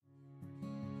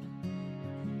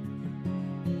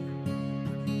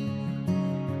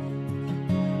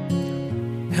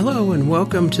Hello and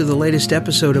welcome to the latest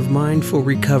episode of Mindful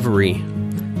Recovery.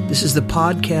 This is the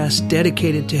podcast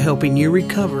dedicated to helping you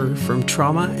recover from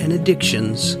trauma and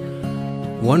addictions,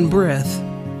 one breath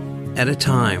at a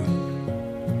time.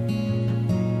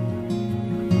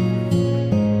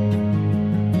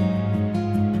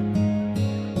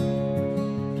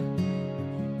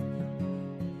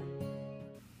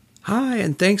 Hi,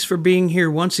 and thanks for being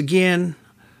here once again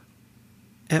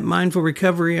at Mindful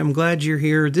Recovery. I'm glad you're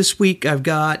here. This week I've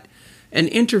got an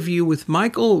interview with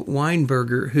Michael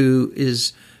Weinberger, who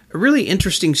is a really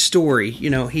interesting story. You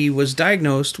know, he was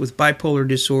diagnosed with bipolar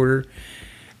disorder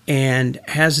and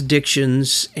has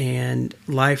addictions, and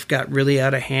life got really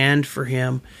out of hand for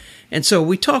him. And so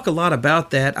we talk a lot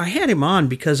about that. I had him on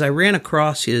because I ran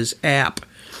across his app.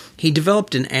 He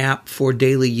developed an app for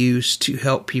daily use to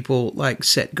help people like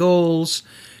set goals,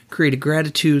 create a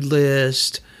gratitude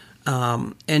list,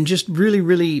 and just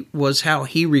really was how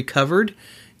he recovered.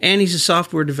 And he's a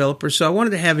software developer, so I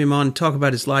wanted to have him on and talk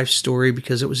about his life story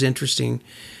because it was interesting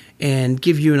and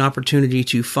give you an opportunity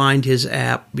to find his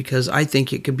app because I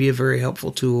think it could be a very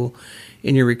helpful tool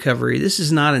in your recovery. This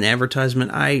is not an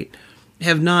advertisement. I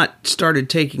have not started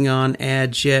taking on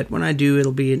ads yet. When I do,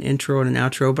 it'll be an intro and an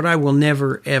outro, but I will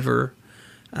never, ever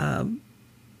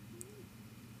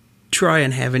try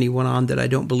and have anyone on that I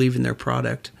don't believe in their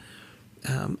product.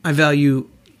 I value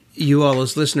you all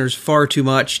as listeners far too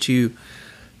much to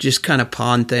just kind of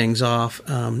pawn things off.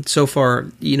 So far,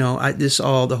 you know,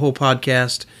 the whole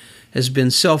podcast has been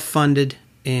self-funded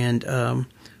and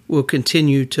will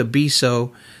continue to be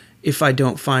so if I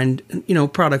don't find, you know,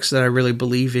 products that I really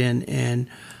believe in. And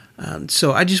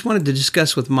so I just wanted to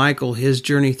discuss with Michael his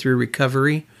journey through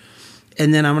recovery.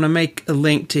 And then I'm going to make a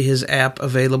link to his app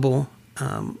available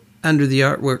under the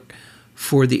artwork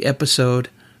for the episode.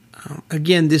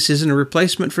 Again, this isn't a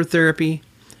replacement for therapy.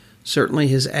 Certainly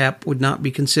his app would not be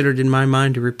considered in my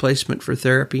mind a replacement for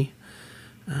therapy.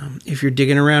 If you're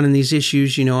digging around in these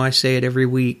issues, you know I say it every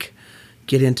week,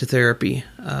 get into therapy.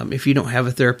 If you don't have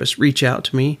a therapist, reach out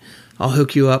to me. I'll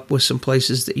hook you up with some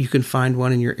places that you can find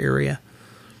one in your area.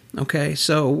 Okay,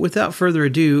 so without further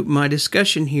ado, my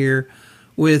discussion here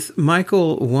with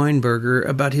Michael Weinberger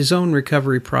about his own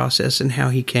recovery process and how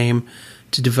he came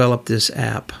to develop this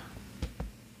app.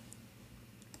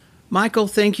 Michael,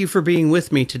 thank you for being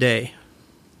with me today.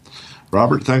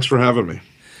 Robert, thanks for having me.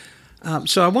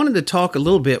 So I wanted to talk a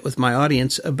little bit with my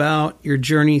audience about your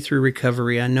journey through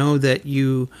recovery. I know that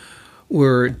you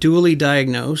were dually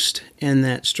diagnosed and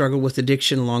that struggled with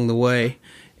addiction along the way,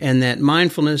 and that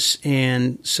mindfulness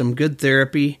and some good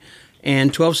therapy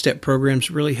and 12-step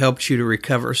programs really helped you to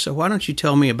recover. So why don't you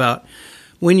tell me about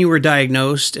when you were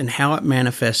diagnosed and how it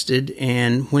manifested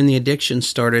and when the addiction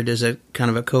started as a kind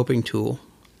of a coping tool?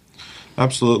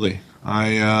 Absolutely.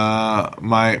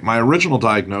 My original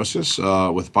diagnosis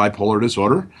with bipolar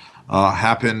disorder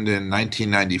happened in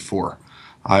 1994.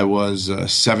 I was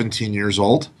 17 years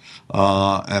old,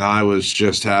 and I was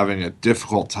just having a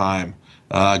difficult time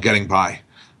getting by.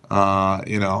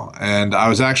 And I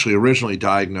was actually originally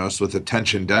diagnosed with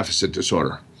attention deficit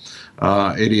disorder,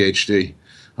 ADHD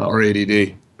or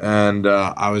ADD. And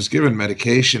I was given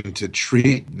medication to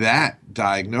treat that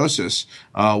diagnosis,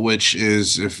 which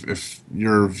is, if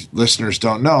your listeners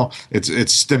don't know,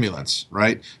 it's stimulants,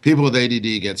 right? People with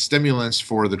ADD get stimulants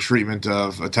for the treatment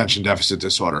of attention deficit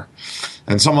disorder.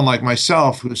 And someone like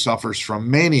myself who suffers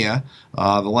from mania,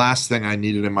 the last thing I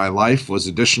needed in my life was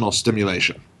additional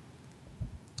stimulation.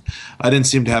 I didn't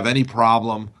seem to have any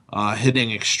problem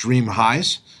hitting extreme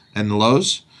highs and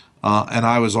lows, and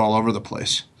I was all over the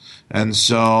place. And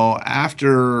so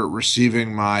after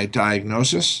receiving my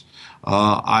diagnosis,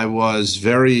 I was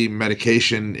very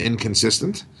medication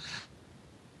inconsistent.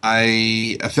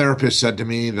 A therapist said to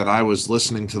me that I was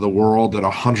listening to the world at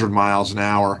 100 miles an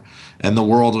hour, and the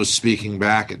world was speaking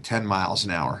back at 10 miles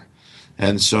an hour.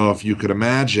 And so if you could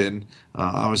imagine,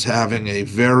 I was having a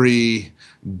very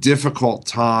difficult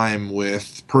time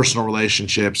with personal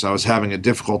relationships. I was having a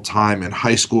difficult time in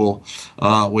high school,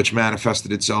 which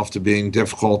manifested itself to being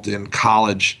difficult in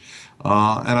college.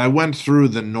 And I went through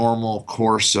the normal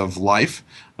course of life,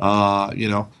 at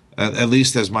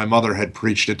least as my mother had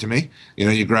preached it to me. You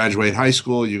know, you graduate high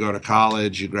school, you go to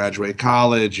college, you graduate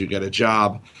college, you get a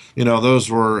job. You know,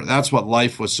 that's what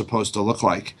life was supposed to look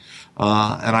like.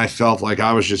 And I felt like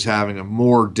I was just having a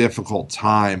more difficult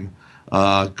time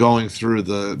going through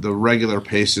the regular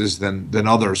paces than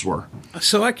others were.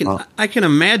 So I can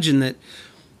imagine that,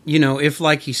 you know, if,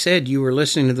 like he said, you were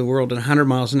listening to the world at 100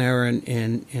 miles an hour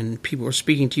and people were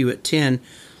speaking to you at 10,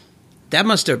 that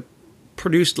must have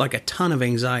produced like a ton of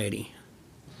anxiety.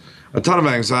 A ton of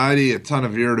anxiety, a ton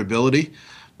of irritability.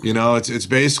 It's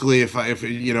basically if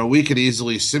we could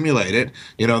easily simulate it.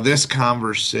 This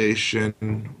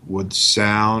conversation would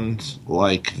sound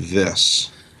like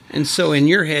this. And so in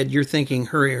your head, you're thinking,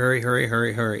 hurry, hurry, hurry,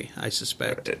 hurry, hurry, I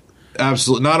suspect.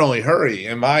 Absolutely. Not only hurry.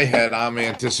 In my head, I'm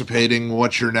anticipating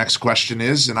what your next question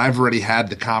is, and I've already had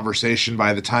the conversation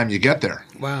by the time you get there.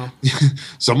 Wow.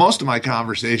 So most of my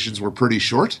conversations were pretty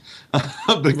short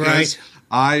because Right.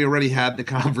 I already had the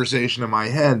conversation in my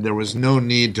head. There was no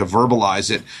need to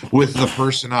verbalize it with the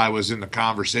person I was in the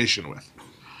conversation with.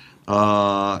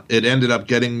 It ended up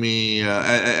getting me,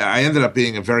 I ended up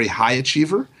being a very high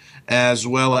achiever, as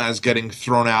well as getting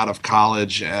thrown out of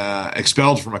college,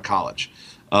 expelled from a college.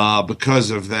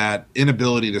 Because of that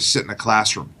inability to sit in a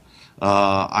classroom.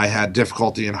 I had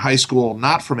difficulty in high school,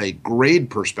 not from a grade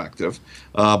perspective,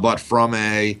 but from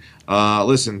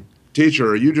listen, teacher,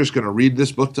 are you just going to read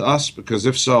this book to us? Because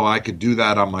if so, I could do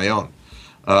that on my own,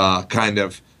 kind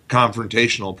of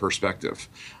confrontational perspective.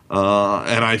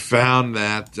 And I found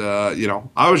that,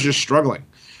 I was just struggling.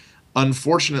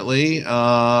 Unfortunately,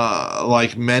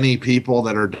 like many people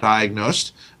that are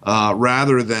diagnosed,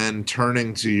 rather than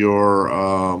turning to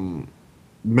your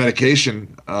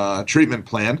medication treatment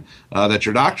plan that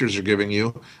your doctors are giving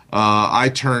you, I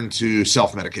turned to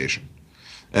self-medication.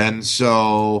 And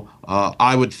so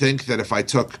I would think that if I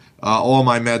took all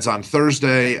my meds on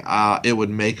Thursday, it would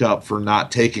make up for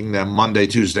not taking them Monday,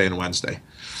 Tuesday, and Wednesday.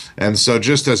 And so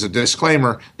just as a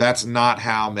disclaimer, that's not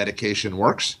how medication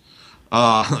works.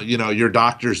 Your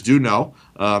doctors do know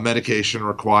medication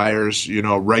requires,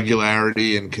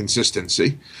 regularity and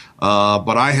consistency.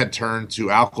 But I had turned to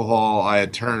alcohol. I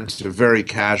had turned to very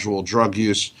casual drug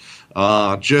use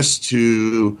just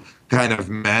to kind of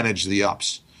manage the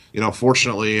ups.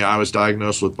 Fortunately, I was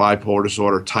diagnosed with bipolar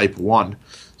disorder type 1.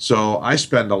 So I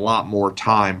spend a lot more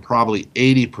time, probably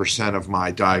 80% of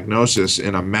my diagnosis,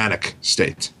 in a manic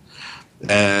state.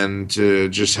 And to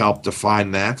just help define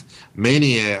that,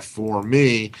 mania for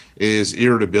me is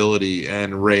irritability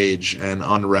and rage and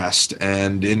unrest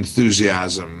and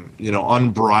enthusiasm,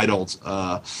 unbridled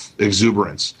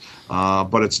exuberance.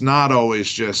 But it's not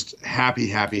always just happy,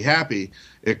 happy, happy.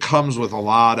 It comes with a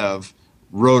lot of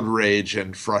road rage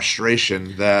and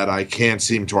frustration that I can't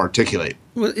seem to articulate.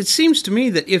 Well, it seems to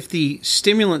me that if the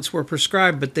stimulants were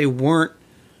prescribed but they weren't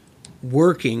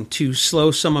working to slow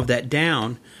some of that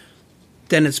down,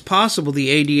 then it's possible the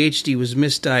ADHD was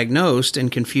misdiagnosed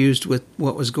and confused with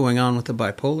what was going on with the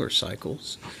bipolar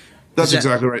cycles. That's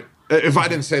exactly right. If I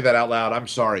didn't say that out loud, I'm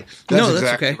sorry. That's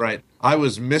exactly okay. Right. I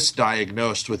was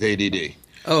misdiagnosed with ADD.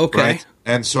 Oh, okay. Right?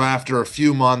 And so after a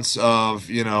few months of,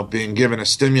 being given a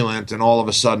stimulant and all of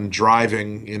a sudden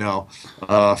driving,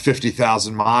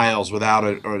 50,000 miles without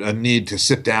a need to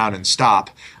sit down and stop,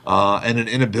 and an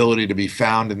inability to be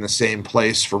found in the same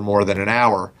place for more than an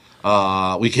hour,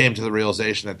 we came to the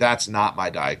realization that that's not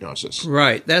my diagnosis.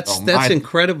 Right. That's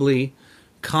incredibly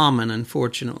common,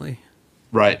 unfortunately.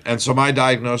 Right. And so my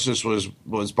diagnosis was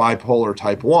bipolar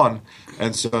type 1.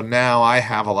 And so now I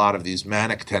have a lot of these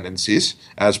manic tendencies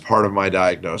as part of my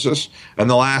diagnosis. And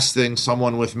the last thing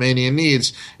someone with mania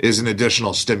needs is an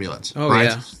additional stimulant. Oh,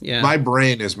 right? Yeah. My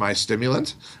brain is my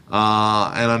stimulant.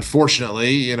 And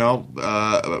unfortunately, the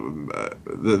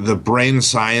brain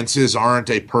sciences aren't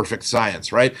a perfect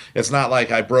science, right? It's not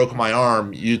like I broke my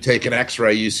arm, you take an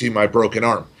x-ray, you see my broken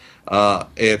arm.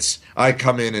 I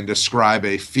come in and describe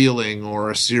a feeling or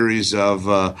a series of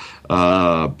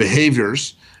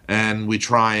behaviors, and we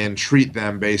try and treat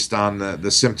them based on the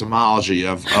symptomology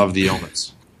of the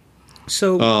illness.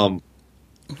 So,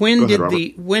 when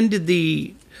did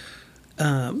the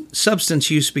substance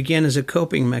use begin as a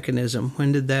coping mechanism?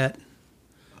 When did that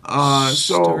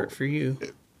start for you?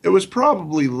 It was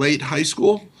probably late high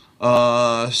school,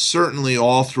 certainly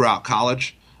all throughout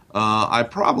college. I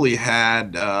probably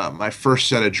had my first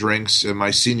set of drinks in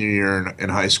my senior year in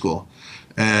high school.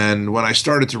 And when I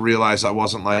started to realize I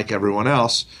wasn't like everyone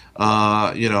else,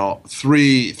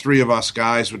 three of us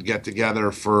guys would get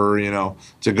together for,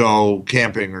 to go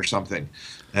camping or something.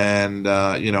 And,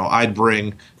 I'd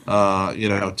bring,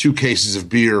 2 cases of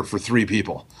beer for 3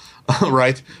 people,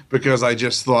 right? Because I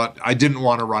just thought I didn't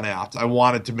want to run out. I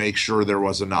wanted to make sure there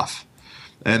was enough.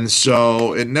 And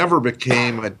so it never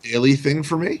became a daily thing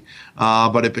for me,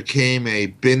 but it became a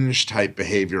binge type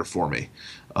behavior for me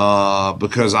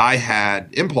because I had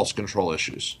impulse control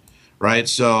issues, right?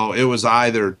 So it was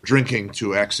either drinking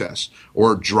to excess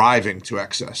or driving to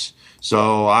excess.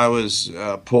 So I was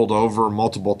pulled over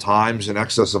multiple times in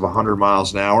excess of 100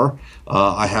 miles an hour.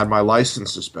 I had my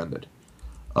license suspended.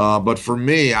 But for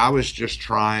me, I was just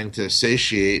trying to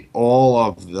satiate all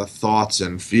of the thoughts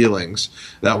and feelings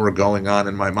that were going on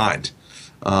in my mind.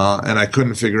 and I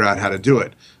couldn't figure out how to do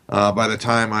it. By the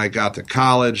time I got to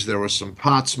college, there was some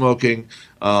pot smoking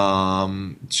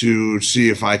to see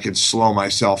if I could slow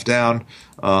myself down,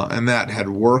 and that had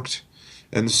worked.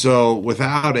 And so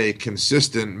without a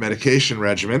consistent medication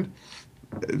regimen,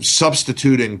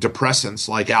 substituting depressants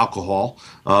like alcohol,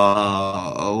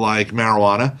 like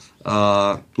marijuana,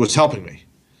 was helping me.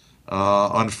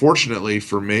 Unfortunately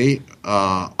for me,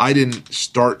 I didn't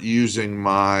start using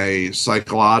my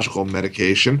psychological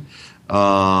medication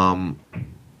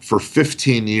for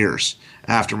 15 years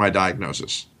after my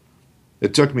diagnosis.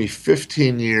 It took me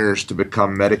 15 years to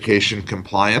become medication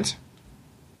compliant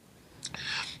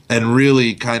and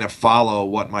really kind of follow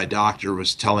what my doctor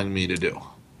was telling me to do.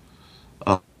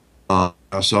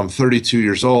 So I'm 32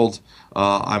 years old.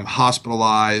 I'm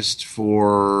hospitalized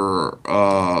for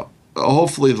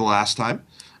hopefully the last time,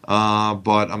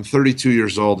 but I'm 32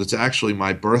 years old. It's actually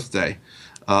my birthday,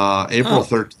 April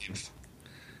 13th.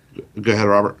 Go ahead,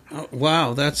 Robert. Oh,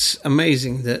 wow, that's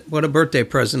amazing. What a birthday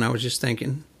present, I was just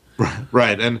thinking.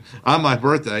 Right, and on my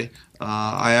birthday,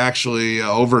 I actually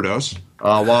overdose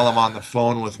while I'm on the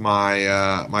phone with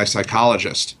my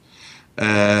psychologist.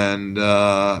 And,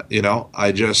 I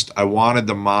wanted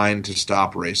the mind to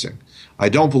stop racing. I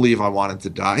don't believe I wanted to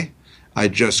die. I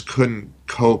just couldn't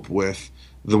cope with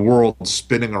the world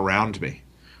spinning around me.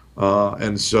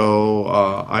 And so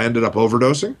I ended up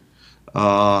overdosing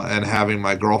and having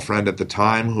my girlfriend at the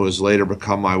time, who has later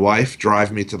become my wife,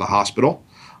 drive me to the hospital.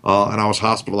 And I was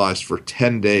hospitalized for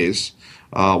 10 days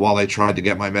while they tried to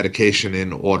get my medication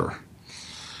in order.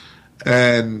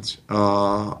 And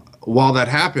while that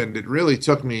happened, it really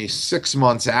took me 6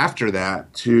 months after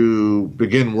that to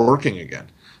begin working again,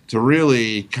 to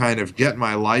really kind of get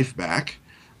my life back.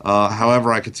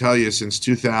 However, I could tell you since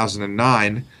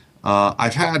 2009,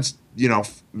 I've had,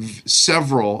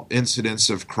 several incidents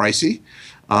of crisis.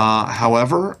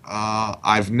 However,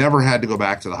 I've never had to go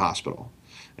back to the hospital.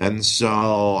 And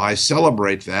so I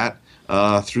celebrate that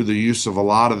through the use of a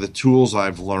lot of the tools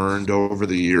I've learned over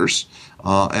the years.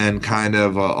 And kind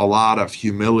of a lot of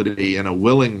humility and a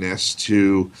willingness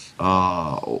to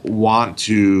want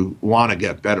to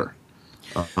get better.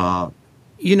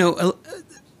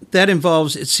 That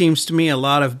involves, it seems to me, a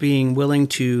lot of being willing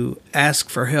to ask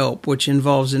for help, which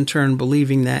involves in turn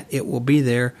believing that it will be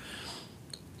there.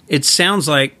 It sounds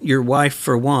like your wife,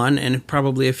 for one, and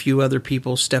probably a few other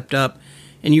people stepped up,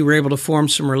 and you were able to form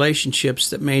some relationships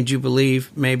that made you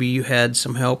believe maybe you had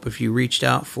some help if you reached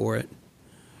out for it.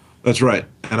 That's right.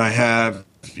 And I have,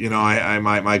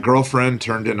 my girlfriend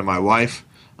turned into my wife.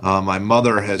 My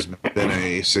mother has been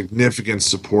a significant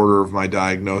supporter of my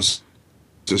diagnosis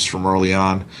from early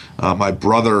on. My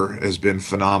brother has been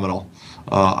phenomenal.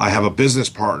 I have a business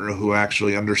partner who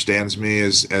actually understands me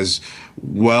as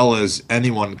well as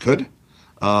anyone could.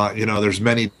 There's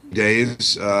many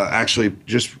days, actually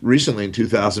just recently in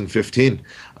 2015,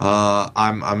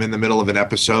 I'm in the middle of an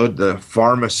episode. The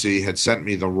pharmacy had sent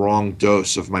me the wrong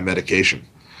dose of my medication.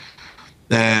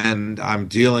 And I'm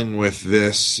dealing with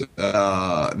this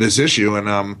issue,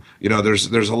 and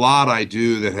there's a lot I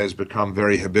do that has become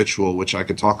very habitual, which I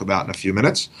could talk about in a few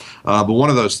minutes. But one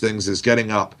of those things is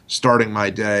getting up, starting my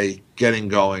day, getting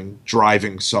going,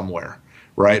 driving somewhere.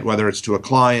 Right? Whether it's to a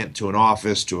client, to an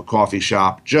office, to a coffee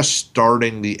shop, just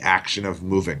starting the action of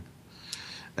moving.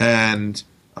 And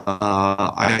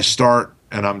I start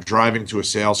and I'm driving to a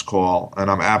sales call and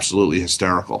I'm absolutely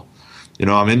hysterical.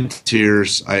 I'm in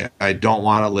tears. I don't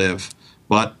want to live,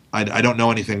 but I don't know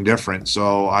anything different.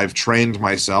 So I've trained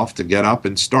myself to get up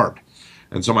and start.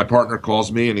 And so my partner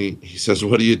calls me and he says,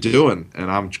 "What are you doing?"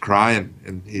 And I'm crying.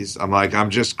 And I'm like, "I'm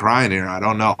just crying here. I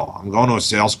don't know. I'm going to a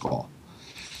sales call."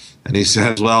 And he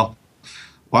says, "Well,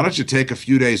 why don't you take a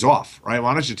few days off, right?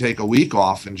 Why don't you take a week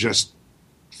off and just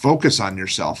focus on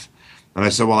yourself?" And I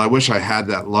said, "Well, I wish I had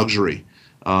that luxury.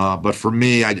 But for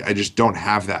me, I just don't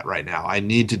have that right now. I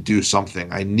need to do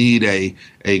something. I need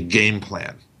a game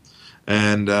plan."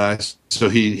 And so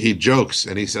he jokes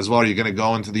and he says, "Well, are you going to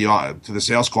go into the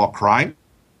sales call crying?"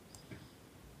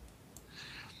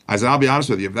 I said, "I'll be honest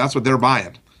with you. If that's what they're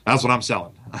buying, that's what I'm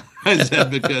selling." I said,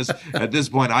 because at this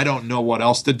point, I don't know what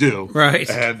else to do. Right.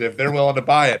 And if they're willing to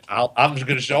buy it, I'm just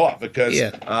going to show up because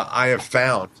I have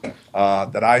found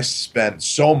that I spent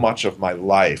so much of my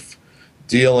life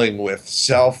dealing with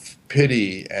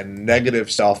self-pity and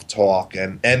negative self-talk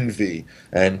and envy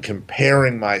and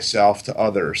comparing myself to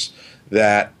others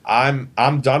that I'm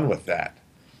done with that.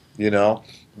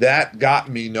 That got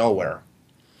me nowhere.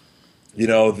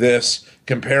 This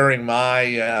comparing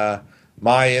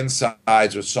my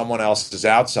insides with someone else's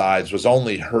outsides was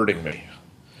only hurting me.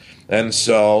 And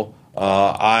so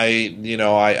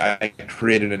I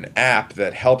created an app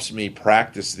that helps me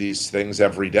practice these things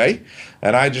every day,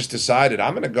 and I just decided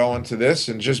I'm going to go into this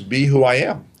and just be who I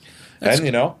am. That's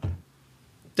And go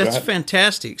that's ahead.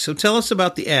 fantastic. So tell us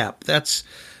about the app. That's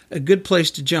a good place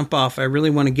to jump off. I really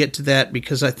want to get to that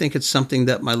because I think it's something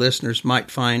that my listeners might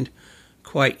find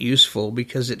quite useful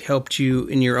because it helped you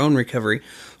in your own recovery.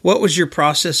 What was your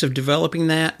process of developing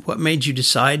that? What made you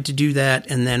decide to do that?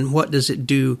 And then what does it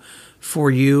do for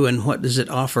you and what does it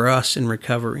offer us in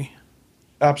recovery?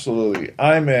 Absolutely.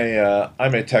 I'm a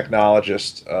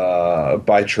technologist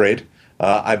by trade.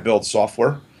 I build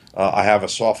software. I have a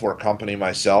software company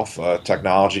myself, a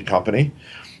technology company.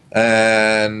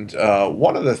 And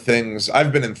one of the things,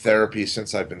 I've been in therapy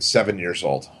since I've been 7 years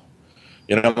old.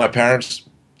 My parents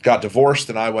got divorced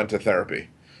and I went to therapy.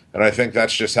 And I think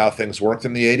that's just how things worked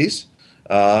in the 80s.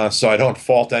 So I don't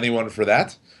fault anyone for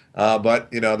that. But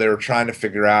they were trying to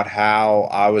figure out how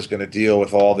I was going to deal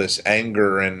with all this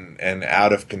anger and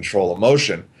out of control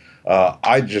emotion.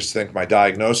 I just think my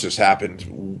diagnosis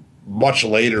happened much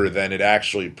later than it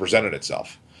actually presented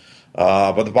itself.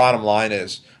 But the bottom line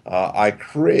is,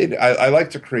 I like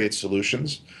to create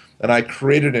solutions, and I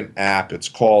created an app. It's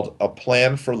called A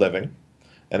Plan for Living,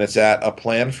 and it's at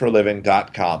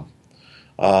aplanforliving.com.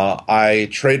 I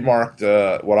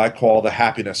trademarked what I call the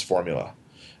happiness formula.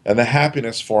 And the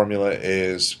happiness formula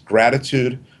is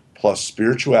gratitude plus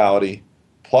spirituality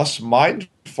plus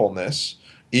mindfulness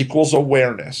equals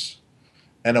awareness,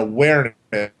 and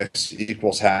awareness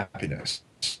equals happiness.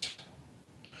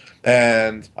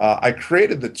 And I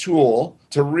created the tool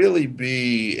to really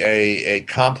be a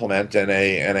complement and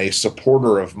a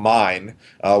supporter of mine,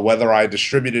 whether I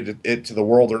distributed it to the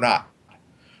world or not,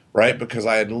 right? Because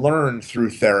I had learned through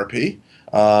therapy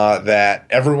that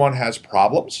everyone has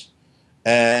problems.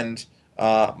 And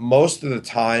most of the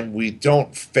time, we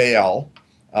don't fail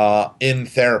in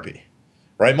therapy,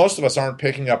 right? Most of us aren't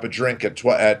picking up a drink at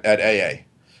AA.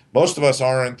 Most of us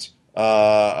aren't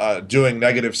doing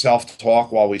negative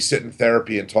self-talk while we sit in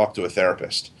therapy and talk to a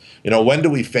therapist. When do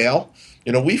we fail?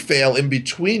 We fail in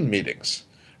between meetings,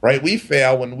 right? We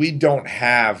fail when we don't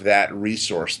have that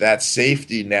resource, that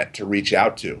safety net to reach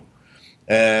out to.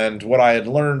 And what I had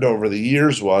learned over the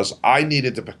years was I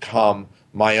needed to become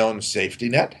my own safety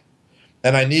net.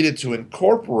 And I needed to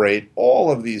incorporate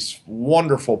all of these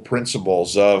wonderful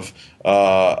principles of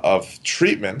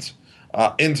treatment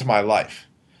into my life.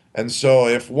 And so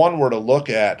if one were to look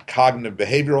at cognitive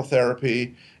behavioral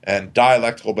therapy and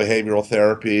dialectical behavioral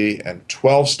therapy and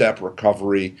 12-step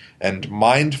recovery and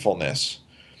mindfulness,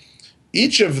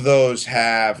 each of those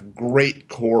have great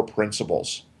core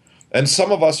principles. And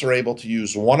some of us are able to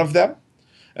use one of them,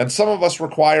 and some of us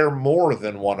require more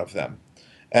than one of them.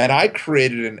 And I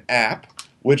created an app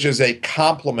which is a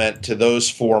complement to those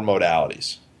four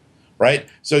modalities, right?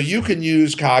 So you can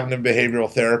use cognitive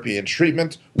behavioral therapy and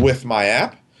treatment with my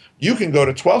app. You can go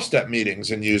to 12-step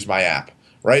meetings and use my app,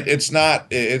 right? They're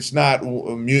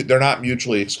not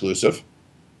mutually exclusive.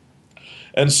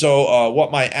 And so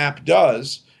what my app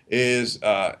does is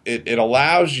it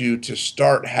allows you to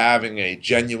start having a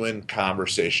genuine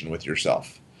conversation with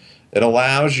yourself. It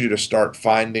allows you to start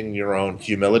finding your own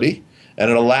humility,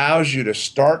 and it allows you to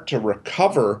start to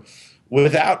recover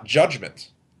without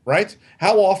judgment, right?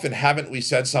 How often haven't we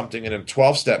said something in a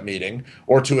 12-step meeting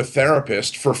or to a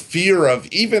therapist for fear of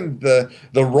even the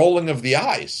rolling of the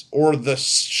eyes or the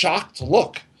shocked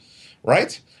look,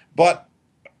 right? But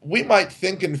we might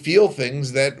think and feel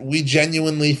things that we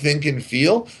genuinely think and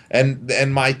feel,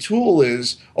 and my tool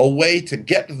is a way to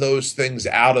get those things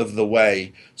out of the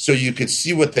way so you could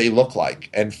see what they look like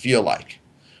and feel like,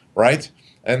 right?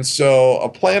 And so A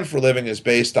Plan for Living is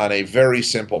based on a very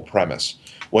simple premise.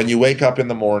 When you wake up in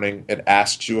the morning, it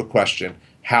asks you a question: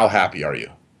 how happy are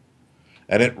you?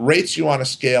 And it rates you on a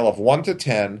scale of 1 to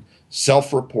 10,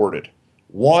 self-reported.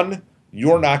 1,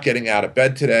 you're not getting out of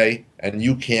bed today and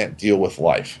you can't deal with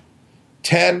life.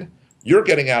 10, you're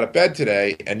getting out of bed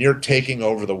today and you're taking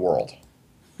over the world.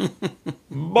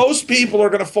 Most people are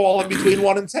going to fall in between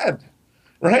 1 and 10,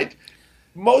 right?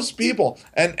 Most people.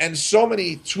 And so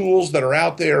many tools that are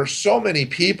out there, so many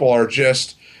people are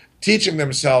just teaching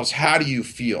themselves, how do you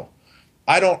feel?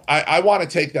 I want to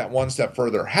take that one step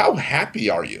further. How happy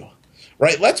are you?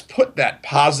 Right? Let's put that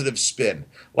positive spin.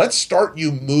 Let's start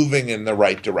you moving in the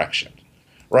right direction.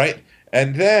 Right?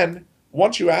 And then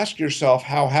once you ask yourself,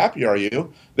 how happy are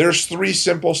you? There's 3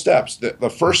 simple steps. The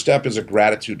first step is a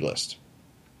gratitude list.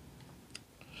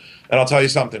 And I'll tell you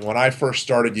something, when I first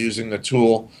started using the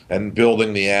tool and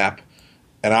building the app,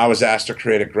 and I was asked to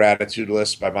create a gratitude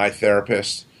list by my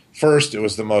therapist, First, it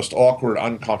was the most awkward,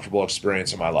 uncomfortable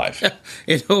experience of my life.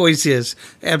 It always is.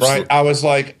 Absolutely. Right? I was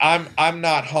like, I'm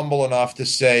not humble enough to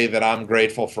say that I'm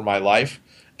grateful for my life,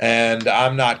 and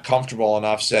I'm not comfortable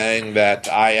enough saying that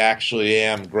I actually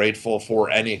am grateful for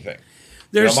anything.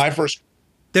 There's my first.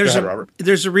 there's Go ahead, a Robert.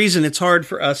 there's a reason it's hard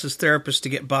for us as therapists to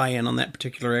get buy-in on that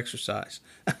particular exercise.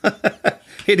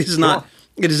 It is not.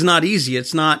 It is not easy.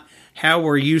 It's not how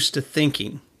we're used to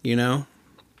thinking.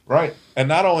 Right. And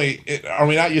not only are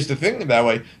we not used to thinking that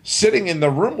way, sitting in the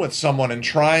room with someone and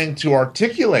trying to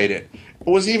articulate it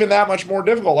was even that much more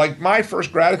difficult. Like my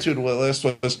first gratitude list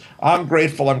was, I'm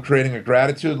grateful I'm creating a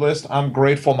gratitude list. I'm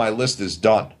grateful my list is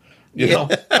done.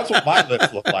 That's what my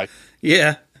list looked like.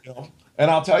 Yeah.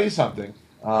 And I'll tell you something.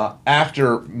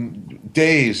 After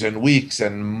days and weeks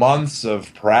and months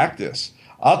of practice,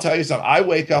 I'll tell you something. I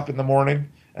wake up in the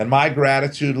morning and my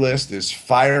gratitude list is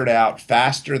fired out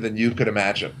faster than you could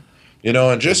imagine.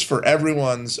 And just for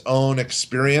everyone's own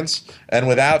experience and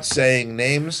without saying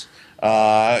names,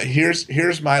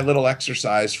 here's my little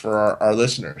exercise for our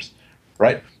listeners,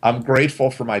 right? I'm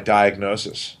grateful for my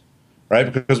diagnosis,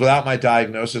 right? Because without my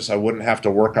diagnosis, I wouldn't have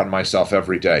to work on myself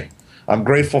every day. I'm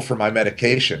grateful for my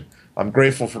medication. I'm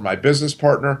grateful for my business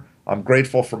partner. I'm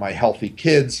grateful for my healthy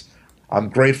kids. I'm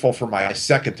grateful for my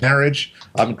second marriage.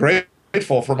 I'm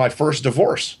grateful for my first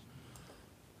divorce.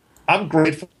 I'm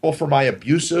grateful for my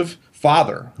abusive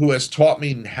father who has taught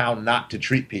me how not to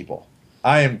treat people.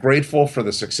 I am grateful for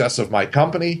the success of my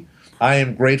company. I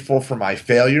am grateful for my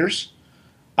failures.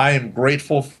 I am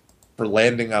grateful for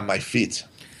landing on my feet.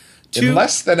 In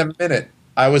less than a minute,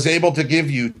 I was able to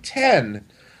give you 10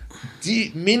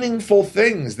 deep, meaningful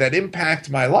things that impact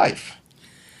my life.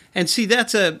 And see,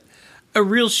 that's a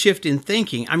real shift in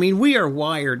thinking. I mean, we are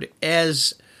wired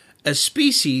as a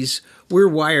species, we're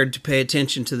wired to pay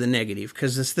attention to the negative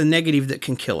because it's the negative that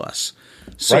can kill us.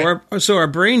 So right. our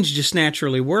brains just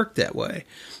naturally work that way.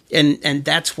 And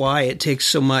that's why it takes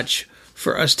so much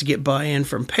for us to get buy-in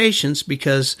from patients,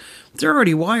 because they're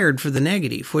already wired for the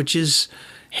negative, which is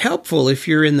helpful if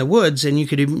you're in the woods and you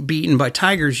could be eaten by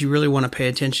tigers. You really want to pay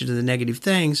attention to the negative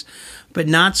things, but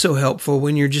not so helpful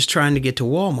when you're just trying to get to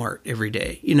Walmart every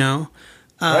day,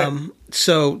 Right.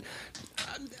 So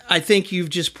I think you've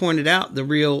just pointed out the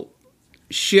real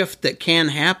shift that can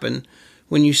happen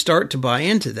when you start to buy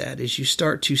into that, is you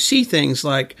start to see things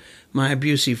like my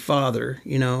abusive father,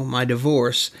 my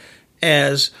divorce,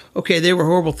 as, okay, they were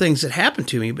horrible things that happened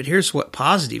to me, but here's what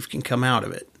positive can come out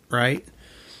of it, right?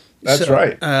 That's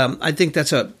right. I think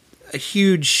that's a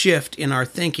huge shift in our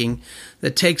thinking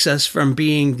that takes us from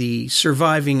being the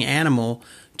surviving animal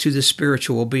to the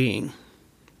spiritual being.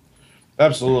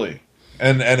 Absolutely.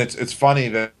 And it's funny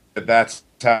that's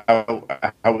how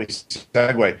we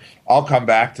segue. I'll come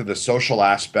back to the social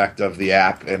aspect of the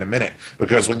app in a minute,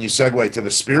 because when you segue to the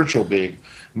spiritual being,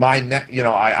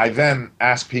 I then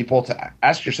ask people to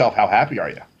ask yourself, how happy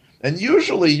are you? And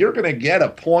usually you're going to get a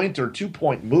point or 2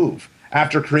 point move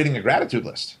after creating a gratitude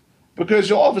list,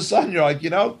 because all of a sudden you're like,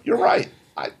 you're right.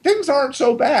 Things aren't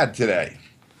so bad today.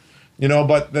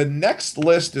 But the next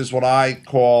list is what I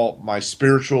call my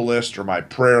spiritual list, or my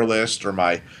prayer list, or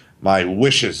my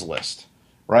wishes list,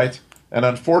 right? And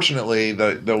unfortunately,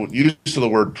 the use of the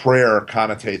word prayer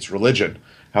connotates religion.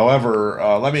 However,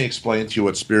 let me explain to you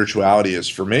what spirituality is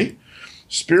for me.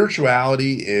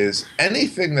 Spirituality is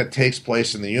anything that takes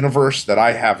place in the universe that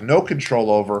I have no control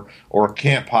over or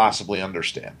can't possibly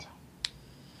understand.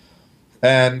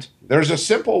 And there's a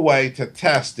simple way to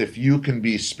test if you can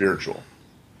be spiritual.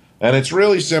 And it's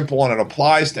really simple, and it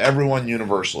applies to everyone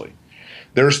universally.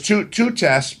 There's two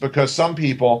tests, because some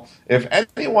people, if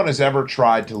anyone has ever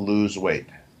tried to lose weight,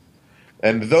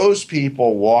 and those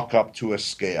people walk up to a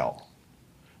scale,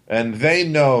 and they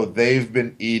know they've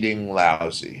been eating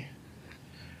lousy,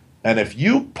 and if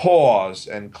you pause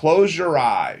and close your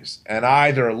eyes and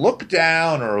either look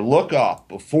down or look up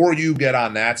before you get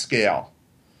on that scale,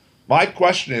 my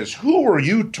question is, who are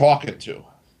you talking to?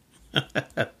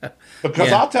 Because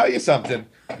yeah. I'll tell you something,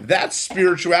 that's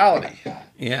spirituality.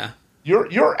 Yeah.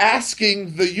 You're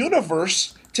asking the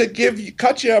universe to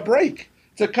cut you a break,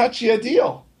 to cut you a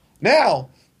deal. Now,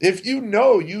 if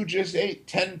you just ate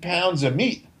 10 pounds of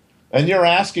meat and you're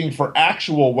asking for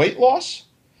actual weight loss,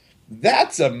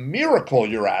 that's a miracle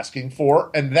you're asking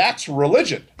for, and that's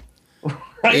religion.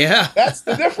 Right? Yeah. That's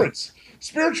the difference.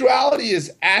 Spirituality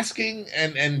is asking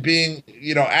and being,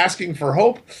 asking for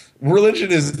hope. Religion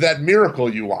is that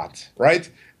miracle you want, right?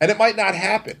 And it might not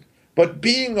happen, but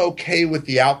being okay with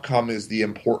the outcome is the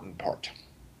important part.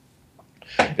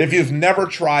 If you've never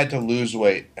tried to lose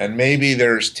weight, and maybe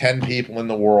there's 10 people in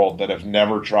the world that have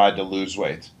never tried to lose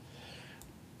weight,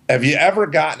 Have you ever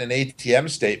gotten an ATM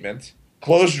statement,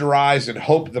 closed your eyes, and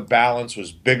hoped the balance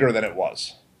was bigger than it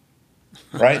was?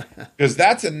 Right? Because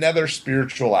that's another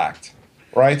spiritual act,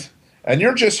 right? And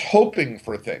you're just hoping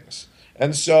for things.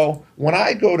 And so when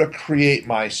I go to create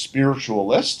my spiritual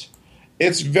list,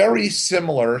 it's very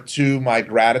similar to my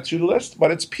gratitude list,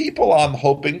 but it's people I'm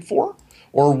hoping for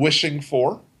or wishing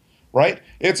for, right?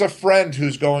 It's a friend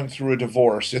who's going through a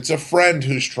divorce. It's a friend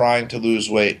who's trying to lose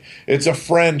weight. It's a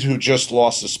friend who just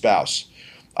lost a spouse.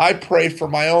 I pray for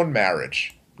my own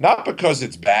marriage, not because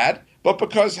it's bad, but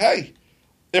because, hey,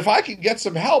 if I can get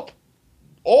some help,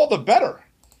 all the better,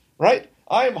 right?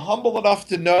 I am humble enough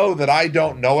to know that I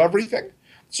don't know everything.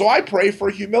 So I pray for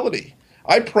humility.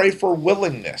 I pray for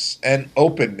willingness and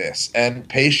openness and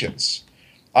patience.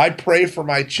 I pray for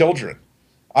my children.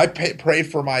 I pray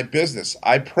for my business.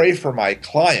 I pray for my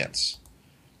clients.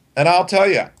 And I'll tell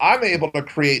you, I'm able to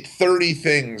create 30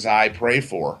 things I pray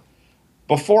for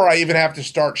before I even have to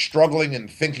start struggling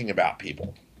and thinking about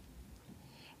people,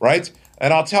 right?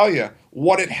 And I'll tell you,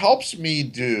 what it helps me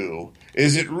do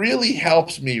is it really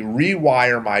helps me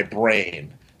rewire my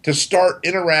brain to start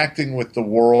interacting with the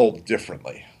world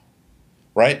differently,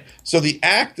 right? So the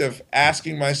act of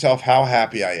asking myself how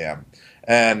happy I am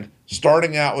and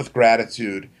starting out with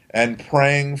gratitude and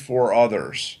praying for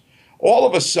others, all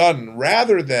of a sudden,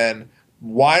 rather than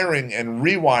wiring and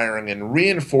rewiring and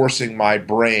reinforcing my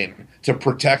brain to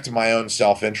protect my own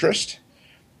self-interest,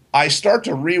 I start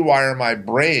to rewire my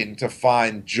brain to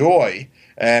find joy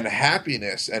and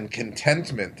happiness and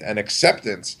contentment and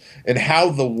acceptance in how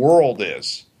the world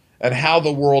is and how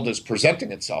the world is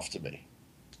presenting itself to me.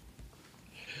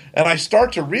 And I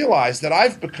start to realize that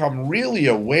I've become really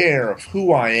aware of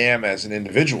who I am as an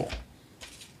individual,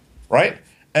 right?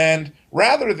 And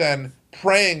rather than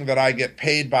praying that I get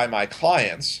paid by my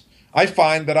clients, I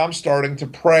find that I'm starting to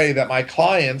pray that my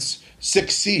clients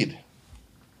succeed,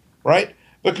 right?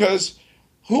 Because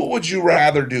who would you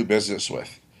rather do business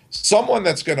with? Someone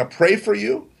that's going to pray for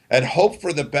you and hope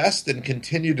for the best and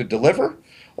continue to deliver?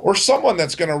 Or someone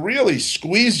that's going to really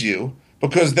squeeze you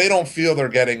because they don't feel they're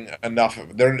getting enough,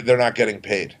 they're not getting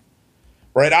paid,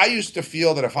 right? I used to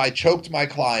feel that if I choked my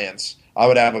clients, I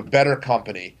would have a better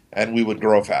company and we would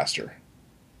grow faster.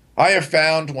 I have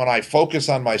found when I focus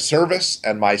on my service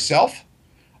and myself,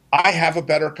 I have a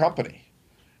better company.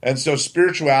 And so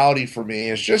spirituality for me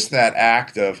is just that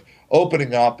act of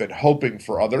opening up and hoping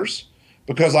for others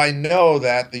because I know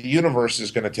that the universe is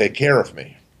going to take care of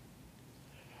me.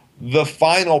 The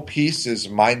final piece is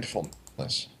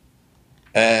mindfulness.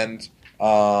 And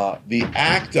the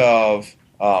act of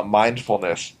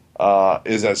mindfulness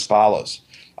is as follows.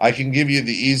 I can give you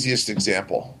the easiest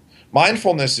example.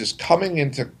 Mindfulness is coming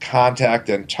into contact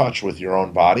and touch with your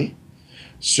own body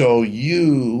so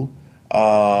you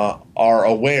are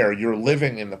aware you're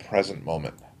living in the present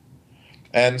moment.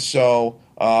 And so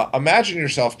imagine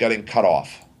yourself getting cut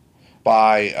off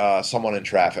by someone in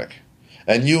traffic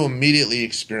and you immediately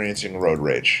experiencing road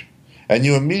rage and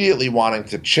you immediately wanting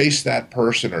to chase that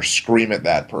person or scream at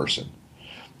that person.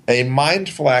 A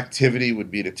mindful activity would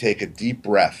be to take a deep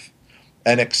breath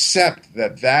and accept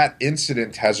that that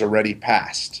incident has already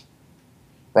passed,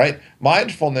 right?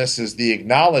 Mindfulness is the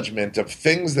acknowledgement of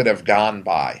things that have gone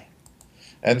by.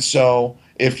 And so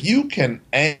if you can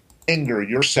anger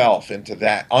yourself into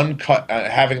that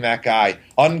having that guy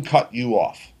uncut you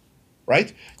off,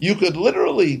 right? You could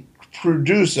literally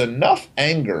produce enough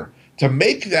anger to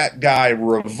make that guy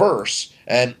reverse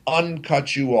and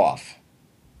uncut you off.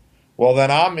 Well, then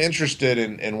I'm interested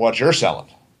in what you're selling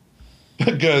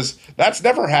because that's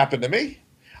never happened to me.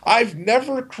 I've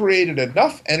never created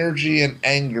enough energy and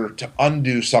anger to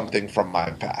undo something from my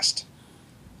past.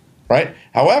 Right?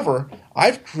 However,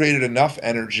 I've created enough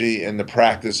energy in the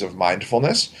practice of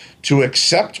mindfulness to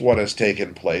accept what has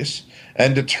taken place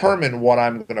and determine what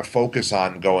I'm going to focus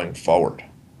on going forward.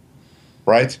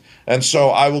 Right? And so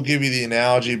I will give you the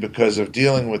analogy because of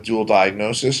dealing with dual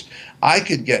diagnosis. I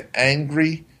could get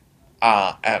angry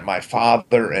at my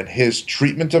father and his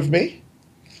treatment of me,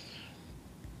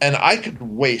 and I could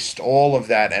waste all of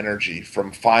that energy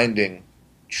from finding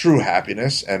true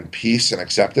happiness and peace and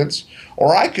acceptance,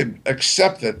 or I could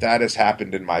accept that that has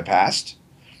happened in my past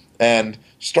and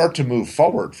start to move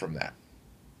forward from that.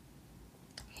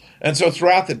 And so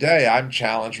throughout the day, I'm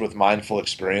challenged with mindful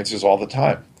experiences all the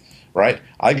time, right?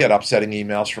 I get upsetting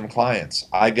emails from clients.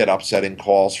 I get upsetting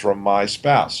calls from my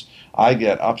spouse. I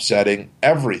get upsetting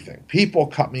everything. People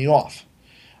cut me off.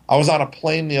 I was on a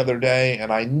plane the other day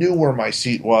and I knew where my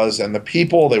seat was, and the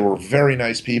people, they were very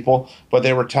nice people, but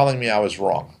they were telling me I was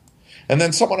wrong. And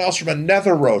then someone else from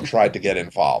another row tried to get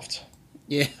involved.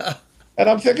 Yeah. And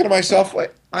I'm thinking to myself,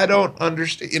 wait, I don't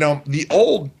understand. The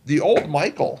old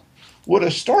Michael would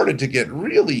have started to get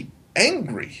really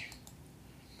angry.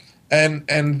 And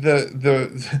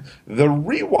the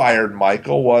rewired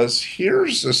Michael was,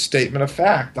 here's a statement of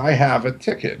fact. I have a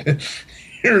ticket.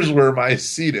 Here's where my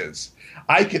seat is.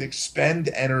 I could expend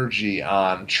energy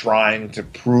on trying to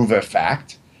prove a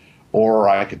fact, or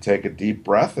I could take a deep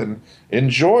breath and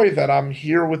enjoy that I'm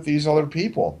here with these other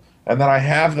people, and that I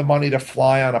have the money to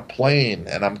fly on a plane,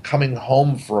 and I'm coming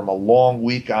home from a long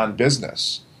week on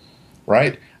business,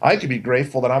 right? I could be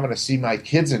grateful that I'm going to see my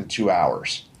kids in 2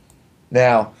 hours.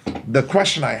 Now, the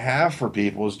question I have for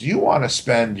people is, do you want to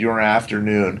spend your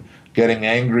afternoon getting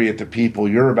angry at the people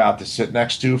you're about to sit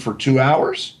next to for 2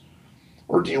 hours?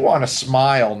 Or do you want to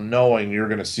smile knowing you're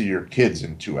going to see your kids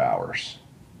in 2 hours?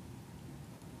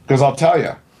 Because I'll tell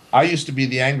you, I used to be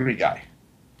the angry guy.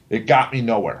 It got me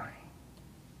nowhere.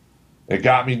 It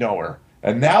got me nowhere.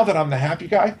 And now that I'm the happy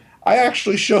guy, I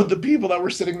actually showed the people that were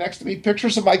sitting next to me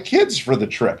pictures of my kids for the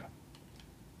trip.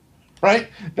 Right?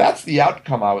 That's the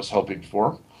outcome I was hoping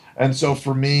for. And so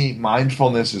for me,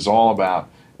 mindfulness is all about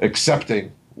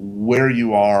accepting where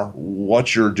you are,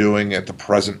 what you're doing at the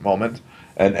present moment,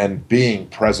 and being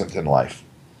present in life.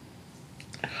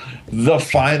 The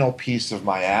final piece of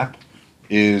my app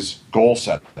is goal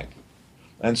setting.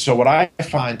 And so what I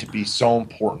find to be so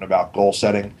important about goal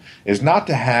setting is not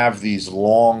to have these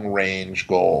long range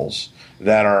goals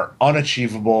that are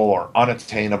unachievable or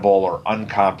unattainable or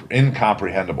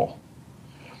incomprehensible.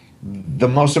 The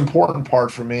most important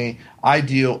part for me,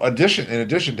 in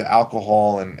addition to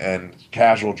alcohol and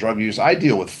casual drug use, I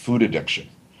deal with food addiction.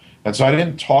 And so I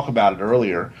didn't talk about it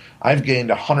earlier. I've gained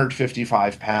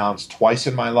 155 pounds twice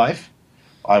in my life.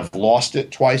 I've lost it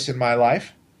twice in my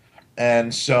life.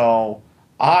 And so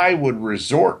I would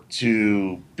resort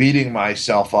to beating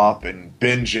myself up and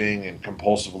binging and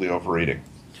compulsively overeating.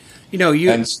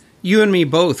 You and me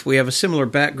both, we have a similar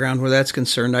background where that's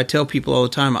concerned. I tell people all the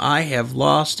time, I have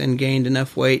lost and gained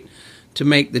enough weight to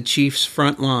make the Chiefs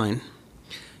front line.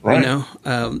 Right.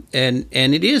 And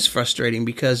it is frustrating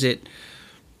because it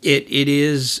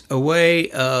is a way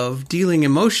of dealing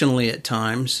emotionally at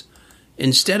times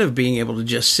instead of being able to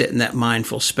just sit in that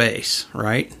mindful space,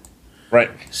 right?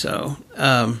 Right. So,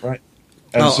 right.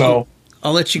 And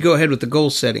I'll let you go ahead with the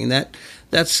goal setting.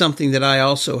 That's something that I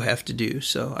also have to do.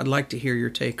 So I'd like to hear your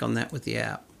take on that with the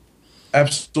app.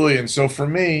 Absolutely. And so for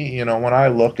me, when I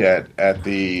look at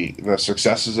the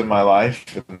successes in my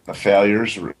life and the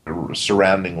failures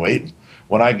surrounding weight,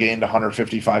 when I gained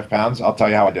 155 pounds, I'll tell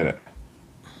you how I did it.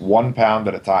 1 pound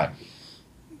at a time.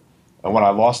 And when I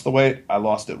lost the weight, I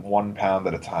lost it 1 pound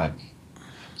at a time.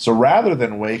 So rather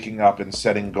than waking up and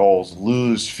setting goals,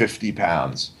 lose 50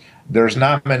 pounds, there's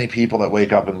not many people that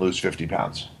wake up and lose 50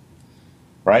 pounds.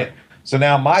 Right? So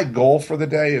now my goal for the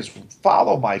day is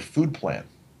follow my food plan.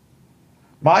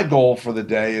 My goal for the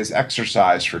day is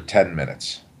exercise for 10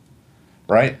 minutes.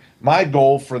 Right? My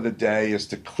goal for the day is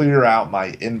to clear out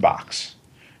my inbox.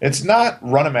 It's not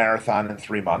run a marathon in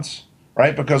 3 months,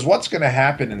 right? Because what's going to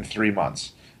happen in 3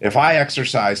 months? If I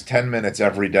exercise 10 minutes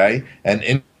every day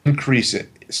and increase it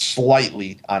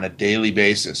slightly on a daily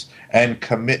basis and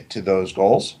commit to those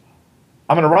goals,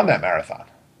 I'm going to run that marathon.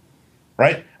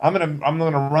 Right? I'm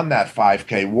gonna run that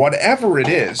 5K. Whatever it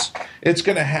is, it's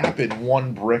gonna happen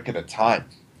one brick at a time.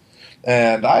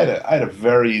 And I had a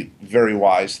very, very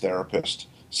wise therapist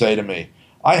say to me,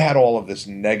 I had all of this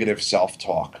negative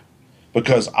self-talk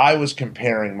because I was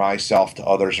comparing myself to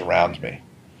others around me.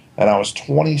 And I was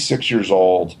 26 years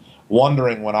old,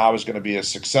 wondering when I was going to be as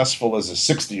successful as a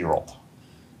 60-year-old.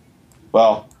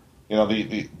 Well,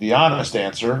 the honest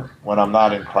answer when I'm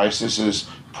not in crisis is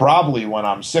probably when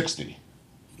I'm 60.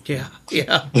 Yeah.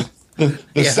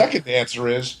 The second answer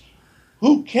is,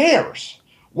 who cares?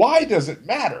 Why does it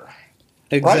matter?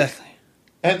 Exactly. Right?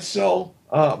 And so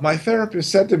my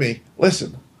therapist said to me,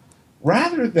 listen,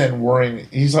 rather than worrying,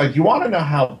 he's like, you want to know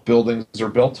how buildings are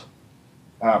built?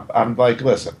 I'm like,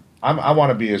 listen, I want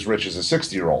to be as rich as a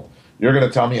 60-year-old. You're going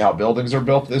to tell me how buildings are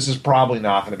built? This is probably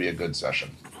not going to be a good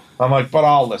session. I'm like, but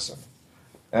I'll listen.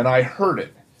 And I heard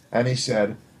it. And he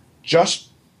said, just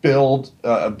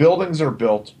buildings are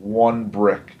built one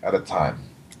brick at a time.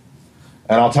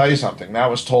 And I'll tell you something. That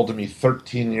was told to me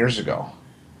 13 years ago.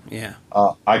 Yeah.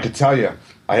 I could tell you,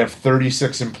 I have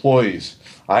 36 employees.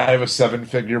 I have a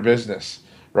 7-figure business,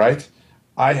 right?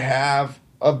 I have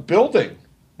a building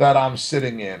that I'm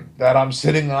sitting in, that I'm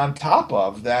sitting on top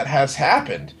of, that has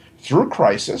happened through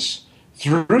crisis,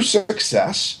 through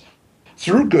success,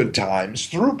 through good times,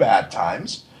 through bad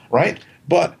times, right?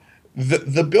 But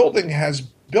the building has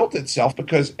built itself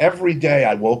because every day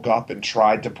I woke up and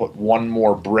tried to put one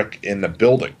more brick in the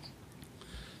building.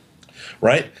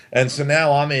 right? And so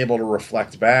now I'm able to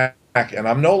reflect back, and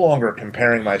I'm no longer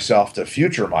comparing myself to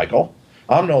future Michael.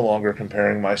 I'm no longer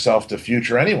comparing myself to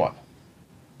future anyone.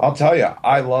 I'll tell you,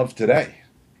 I love today.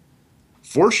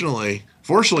 Fortunately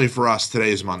for us,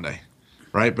 today is Monday,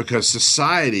 right? Because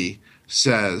society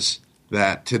says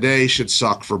that today should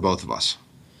suck for both of us,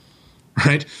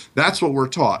 right? That's what we're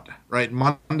taught, right?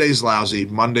 Monday's lousy.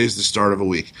 Monday's the start of a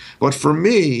week. But for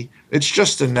me, it's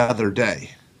just another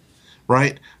day,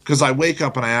 right? Because I wake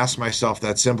up and I ask myself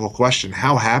that simple question,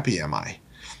 how happy am I?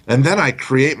 And then I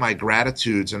create my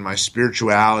gratitudes and my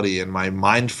spirituality and my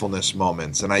mindfulness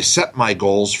moments, and I set my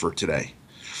goals for today.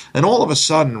 And all of a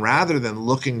sudden, rather than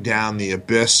looking down the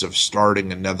abyss of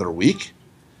starting another week,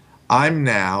 I'm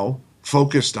now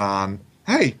focused on,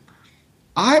 hey,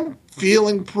 I'm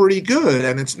feeling pretty good,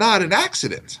 and it's not an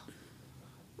accident,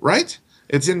 right?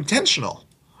 It's intentional.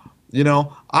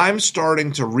 I'm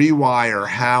starting to rewire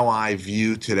how I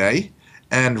view today,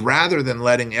 and rather than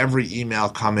letting every email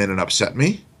come in and upset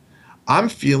me, I'm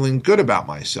feeling good about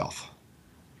myself.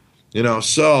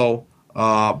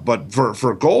 But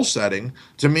for goal setting,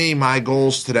 to me, my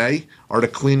goals today are to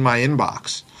clean my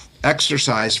inbox,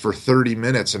 exercise for 30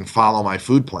 minutes, and follow my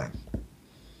food plan.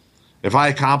 If I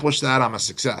accomplish that, I'm a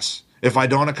success. If I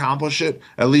don't accomplish it,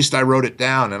 at least I wrote it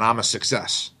down and I'm a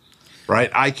success,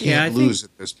 right? I can't lose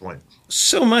at this point.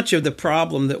 So much of the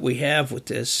problem that we have with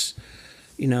this,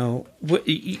 you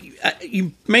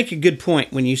make a good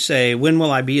point when you say, when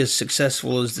will I be as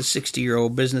successful as the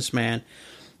 60-year-old businessman?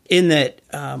 In that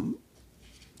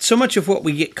so much of what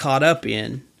we get caught up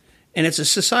in, and it's a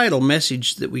societal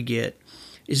message that we get,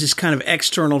 is this kind of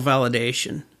external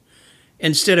validation,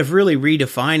 instead of really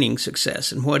redefining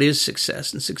success and what is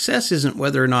success. And success isn't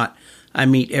whether or not I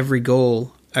meet every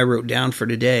goal I wrote down for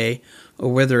today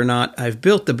or whether or not I've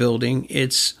built the building.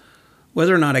 It's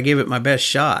whether or not I gave it my best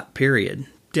shot, period.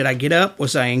 Did I get up?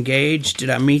 Was I engaged?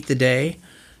 Did I meet the day?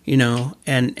 And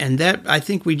that, I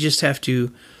think we just have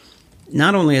to,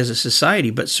 not only as a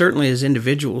society, but certainly as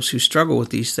individuals who struggle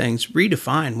with these things,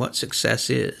 redefine what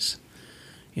success is.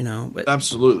 But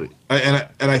Absolutely. And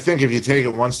I think if you take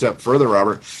it one step further,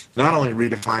 Robert, not only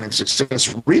redefining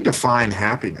success, redefine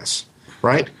happiness,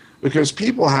 right? Because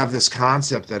people have this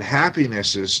concept that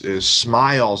happiness is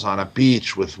smiles on a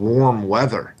beach with warm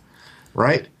weather,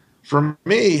 right? For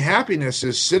me, happiness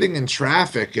is sitting in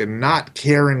traffic and not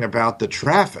caring about the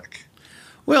traffic.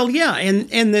 Well, yeah,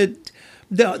 and the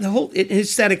whole,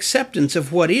 it's that acceptance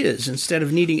of what is instead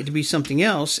of needing it to be something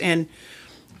else. And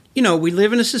we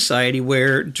live in a society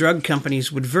where drug companies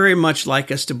would very much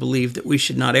like us to believe that we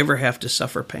should not ever have to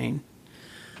suffer pain.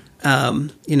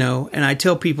 And I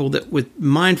tell people that with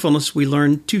mindfulness, we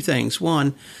learn two things.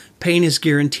 One, pain is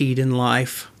guaranteed in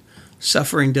life.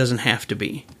 Suffering doesn't have to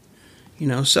be.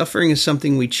 Suffering is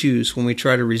something we choose when we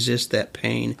try to resist that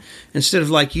pain. Instead of,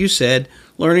 like you said,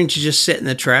 learning to just sit in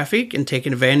the traffic and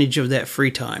taking advantage of that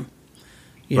free time.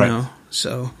 Right.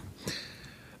 So...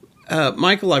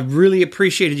 Michael, I really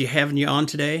appreciated having you on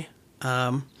today.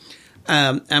 I'm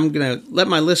going to let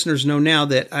my listeners know now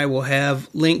that I will have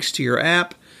links to your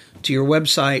app, to your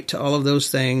website, to all of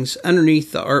those things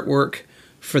underneath the artwork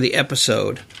for the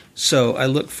episode. So I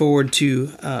look forward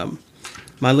to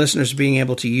my listeners being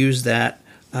able to use that.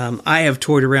 I have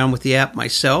toyed around with the app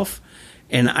myself,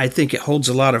 and I think it holds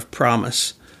a lot of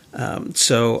promise.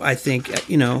 So I think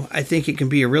it can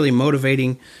be a really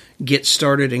motivating get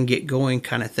started and get going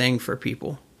kind of thing for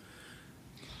people.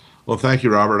 Well, thank you,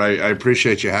 Robert. I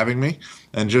appreciate you having me.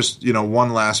 And just,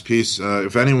 one last piece.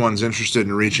 If anyone's interested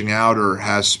in reaching out or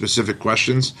has specific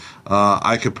questions,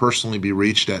 I could personally be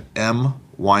reached at M.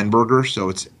 Weinberger. So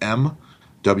it's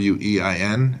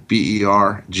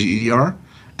MWeinberger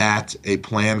at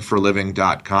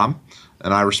aplanforliving.com.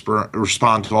 And I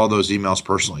respond to all those emails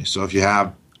personally. So if you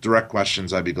have direct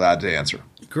questions, I'd be glad to answer.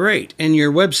 Great. And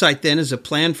your website then is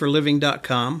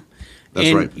aplanforliving.com.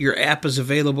 That's right. And your app is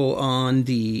available on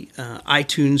the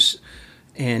iTunes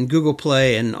and Google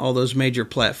Play and all those major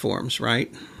platforms,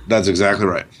 right? That's exactly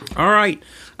right. All right.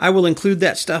 I will include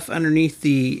that stuff underneath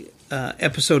the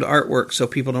episode artwork so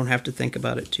people don't have to think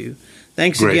about it too.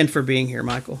 Thanks again for being here,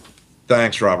 Michael.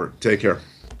 Thanks, Robert. Take care.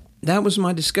 That was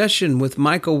my discussion with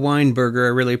Michael Weinberger. I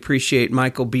really appreciate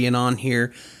Michael being on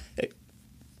here.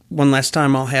 One last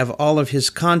time, I'll have all of his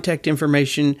contact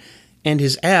information and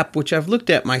his app, which I've looked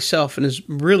at myself and is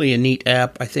really a neat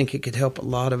app. I think it could help a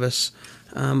lot of us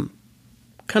kind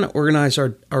of organize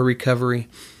our recovery.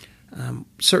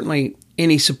 Certainly,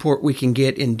 any support we can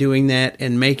get in doing that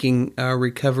and making our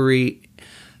recovery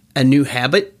a new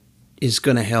habit is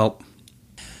going to help.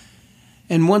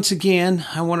 And once again,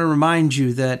 I want to remind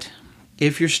you that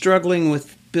if you're struggling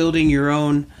with building your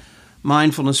own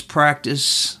mindfulness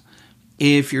practice,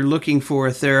 if you're looking for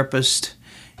a therapist,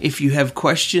 if you have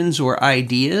questions or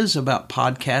ideas about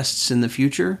podcasts in the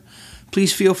future,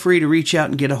 please feel free to reach out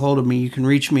and get a hold of me. You can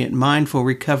reach me at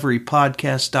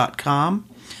mindfulrecoverypodcast.com.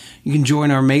 You can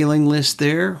join our mailing list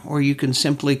there, or you can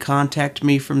simply contact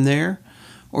me from there,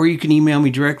 or you can email me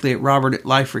directly at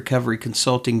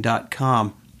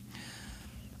robert@liferecoveryconsulting.com.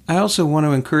 I also want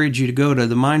to encourage you to go to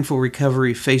the Mindful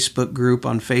Recovery Facebook group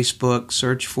on Facebook,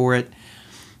 search for it,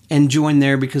 and join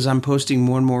there because I'm posting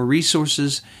more and more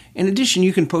resources. In addition,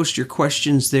 you can post your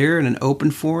questions there in an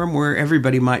open forum where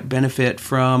everybody might benefit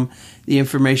from the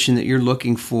information that you're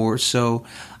looking for. So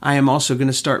I am also going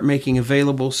to start making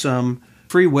available some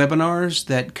free webinars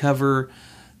that cover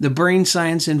the brain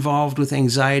science involved with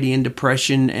anxiety and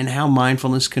depression and how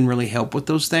mindfulness can really help with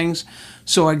those things.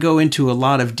 So I go into a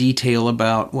lot of detail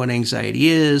about what anxiety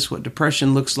is, what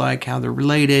depression looks like, how they're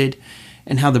related,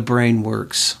 and how the brain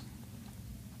works.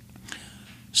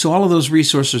 So all of those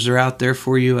resources are out there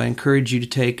for you. I encourage you to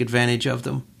take advantage of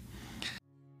them.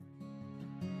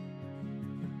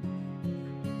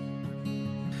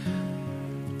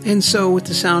 And so with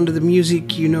the sound of the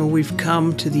music, we've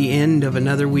come to the end of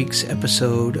another week's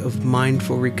episode of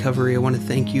Mindful Recovery. I want to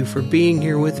thank you for being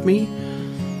here with me.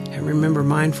 And remember,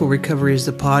 Mindful Recovery is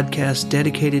the podcast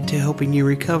dedicated to helping you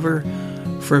recover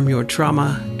from your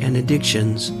trauma and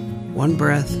addictions, one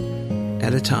breath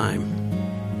at a time.